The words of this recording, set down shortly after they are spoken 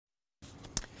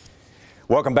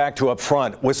Welcome back to Up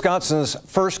Front. Wisconsin's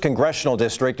 1st congressional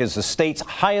district is the state's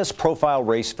highest profile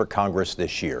race for Congress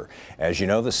this year. As you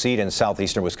know, the seat in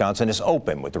southeastern Wisconsin is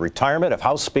open with the retirement of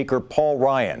House Speaker Paul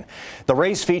Ryan. The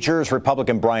race features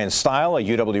Republican Brian Stile, a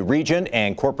UW Regent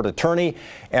and corporate attorney,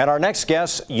 and our next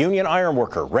guest, union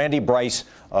ironworker Randy Bryce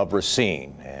of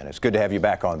Racine. And it's good to have you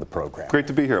back on the program. Great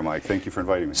to be here, Mike. Thank you for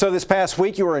inviting me. So this past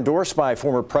week, you were endorsed by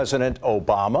former President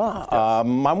Obama. Yes.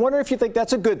 I'm wondering if you think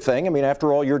that's a good thing. I mean,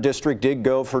 after all, your district did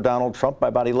go for Donald Trump by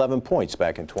about 11 points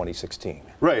back in 2016.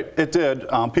 Right, it did.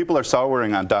 People are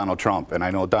souring on Donald Trump, and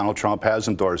I know Donald Trump has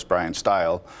endorsed Brian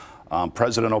Stile.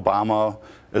 President Obama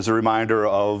is a reminder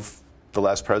of the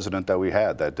last president that we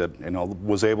had that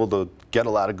was able to get a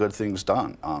lot of good things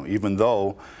done, even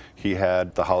though he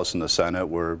had the House and the Senate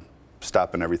were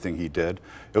stopping everything he did.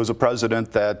 It was a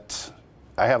president that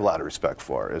I have a lot of respect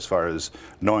for, as far as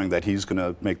knowing that he's going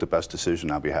to make the best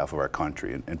decision on behalf of our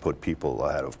country and put people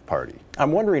ahead of party.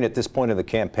 I'm wondering at this point of the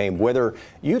campaign whether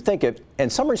you think it,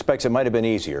 in some respects, it might have been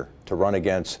easier to run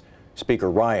against Speaker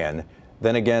Ryan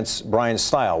than against Brian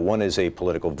Stile. One is a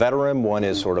political veteran, one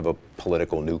is sort of a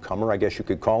political newcomer, I guess you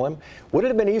could call him. Would it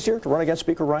have been easier to run against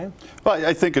Speaker Ryan? Well,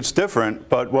 I think it's different,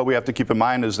 but what we have to keep in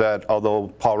mind is that although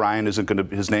Paul Ryan isn't going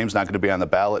to, his name's not going to be on the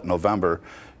ballot in November,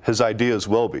 his ideas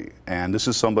will be. And this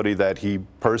is somebody that he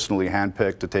personally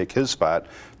handpicked to take his spot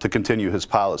to continue his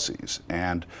policies.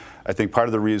 And I think part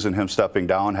of the reason him stepping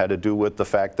down had to do with the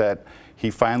fact that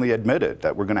he finally admitted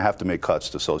that we're going to have to make cuts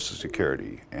to Social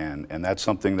Security. And that's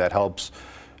something that helps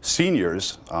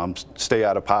seniors stay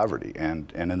out of poverty.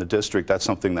 And in the district, that's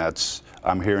something that's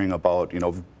I'm hearing about,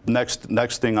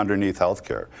 next thing underneath health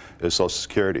care is Social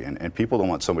Security. And people don't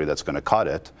want somebody that's going to cut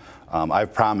it.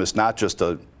 I've promised not just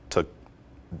to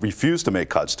refuse to make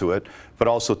cuts to it, but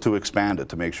also to expand it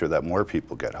to make sure that more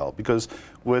people get help. Because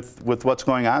with what's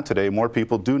going on today, more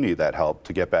people do need that help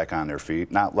to get back on their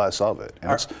feet, not less of it.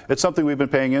 And it's something we've been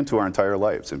paying into our entire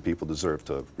lives, and people deserve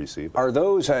to receive it. Are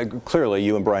those, clearly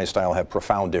you and Brian Stile have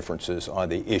profound differences on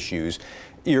the issues.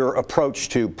 Your approach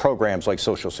to programs like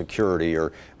Social Security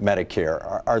or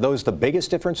Medicare, are those the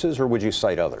biggest differences, or would you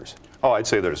cite others? Oh, I'd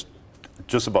say there's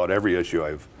just about every issue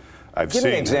I've Give me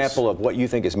an example of what you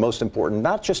think is most important,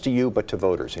 not just to you, but to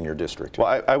voters in your district.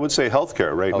 Well, I would say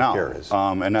healthcare right now. Is.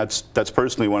 And that's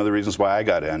personally one of the reasons why I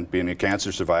got in, being a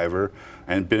cancer survivor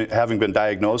and having been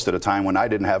diagnosed at a time when I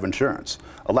didn't have insurance.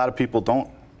 A lot of people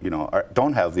don't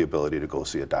have the ability to go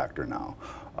see a doctor now.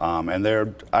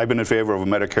 I've been in favor of a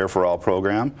Medicare for All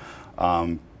program.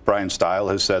 Brian Stile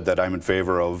has said that I'm in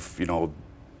favor of,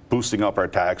 boosting up our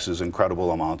taxes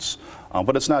incredible amounts.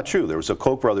 But it's not true. There was a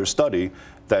Koch brothers study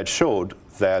that showed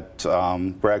that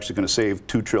we're actually going to save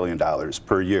 $2 trillion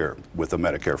per year with a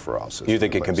Medicare for All system. You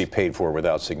think it can be paid for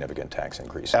without significant tax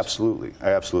increases? Absolutely. I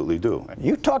absolutely do.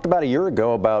 You talked about a year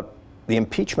ago about the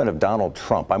impeachment of Donald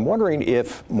Trump. I'm wondering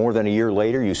if more than a year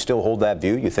later you still hold that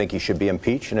view? You think he should be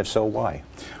impeached, and if so, why?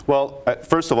 Well,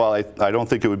 first of all, I don't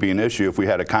think it would be an issue if we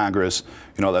had a Congress,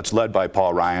 that's led by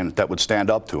Paul Ryan that would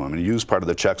stand up to him and use part of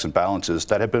the checks and balances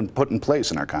that have been put in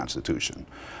place in our Constitution.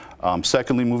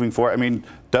 Secondly, moving forward,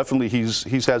 definitely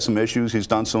he's had some issues. He's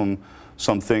done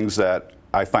some things that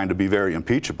I find to be very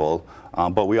impeachable.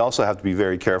 But we also have to be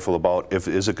very careful about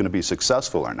is it going to be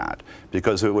successful or not.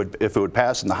 Because if it would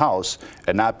pass in the House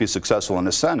and not be successful in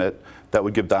the Senate, that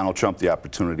would give Donald Trump the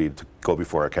opportunity to go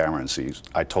before a camera and see,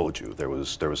 I told you, there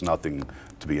was nothing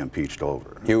to be impeached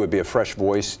over. You would be a fresh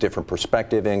voice, different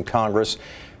perspective in Congress.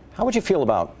 How would you feel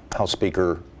about House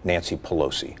Speaker Nancy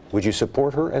Pelosi? Would you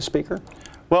support her as Speaker?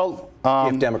 Well,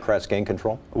 if Democrats gain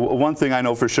control? One thing I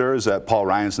know for sure is that Paul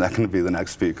Ryan's not going to be the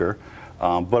next Speaker.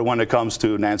 But when it comes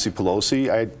to Nancy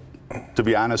Pelosi, to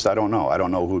be honest, I don't know. I don't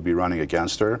know who would be running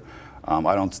against her.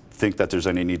 I don't think that there's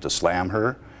any need to slam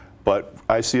her. But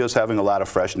I see us having a lot of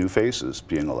fresh new faces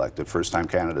being elected, first-time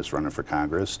candidates running for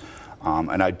Congress.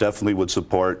 And I definitely would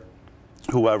support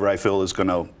whoever I feel is going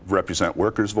to represent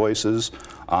workers' voices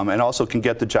and also can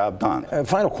get the job done.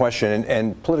 Final question,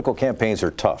 and political campaigns are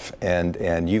tough,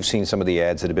 and you've seen some of the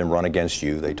ads that have been run against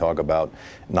you. They talk about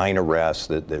 9 arrests,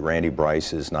 that Randy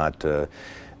Bryce is not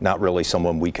really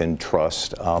someone we can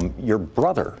trust. Your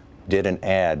brother did an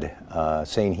ad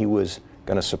saying he was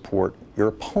going to support your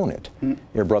opponent.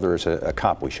 Your brother is a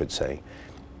cop, we should say.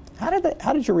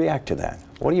 How did you react to that?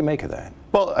 What do you make of that?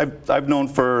 Well, I've known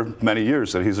for many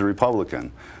years that he's a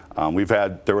Republican.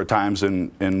 There were times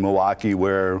in Milwaukee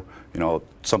where, you know,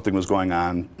 something was going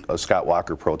on, a Scott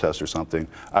Walker protest or something.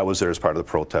 I was there as part of the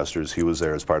protesters. He was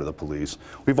there as part of the police.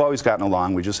 We've always gotten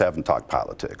along. We just haven't talked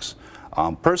politics.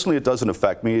 Personally, it doesn't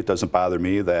affect me. It doesn't bother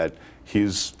me that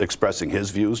he's expressing his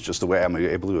views just the way I'm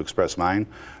able to express mine.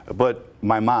 But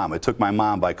my mom, it took my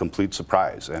mom by complete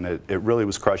surprise, and it really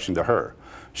was crushing to her.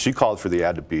 She called for the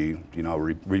ad to be, you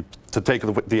know, to take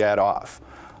the ad off,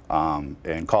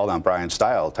 and called on Brian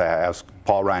Style to ask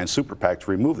Paul Ryan's Super PAC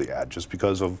to remove the ad just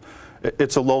because of,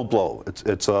 it's a low blow.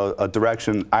 It's a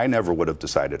direction I never would have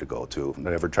decided to go to. I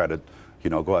never tried to, you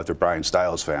know, go after Brian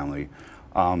Styles' family.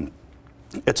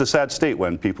 It's a sad state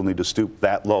when people need to stoop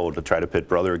that low to try to pit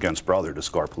brother against brother to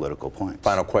score political points.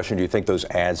 Final question, do you think those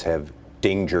ads have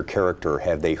dinged your character?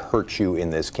 Have they hurt you in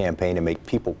this campaign and make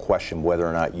people question whether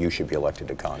or not you should be elected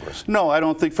to Congress? No, I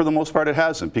don't think for the most part it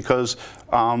hasn't, because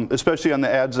especially on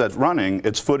the ads that's running,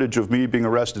 it's footage of me being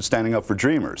arrested standing up for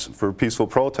Dreamers, for peaceful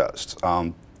protests.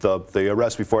 The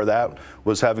arrest before that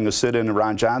was having a sit-in in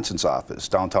Ron Johnson's office,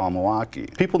 downtown Milwaukee.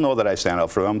 People know that I stand up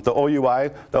for them. The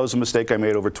OUI, that was a mistake I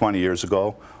made over 20 years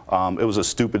ago. It was a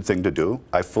stupid thing to do.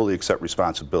 I fully accept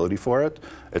responsibility for it.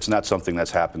 It's not something that's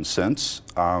happened since,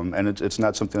 and it's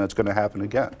not something that's going to happen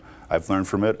again. I've learned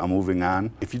from it. I'm moving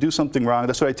on. If you do something wrong,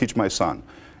 that's what I teach my son.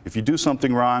 If you do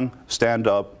something wrong, stand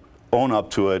up, own up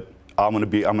to it. I'm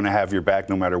going to have your back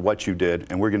no matter what you did,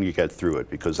 and we're going to get through it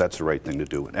because that's the right thing to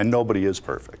do. And nobody is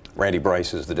perfect. Randy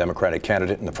Bryce is the Democratic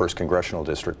candidate in the 1st Congressional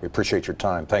District. We appreciate your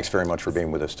time. Thanks very much for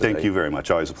being with us today. Thank you very much.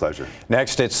 Always a pleasure.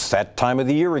 Next, it's that time of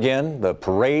the year again. The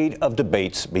parade of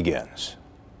debates begins.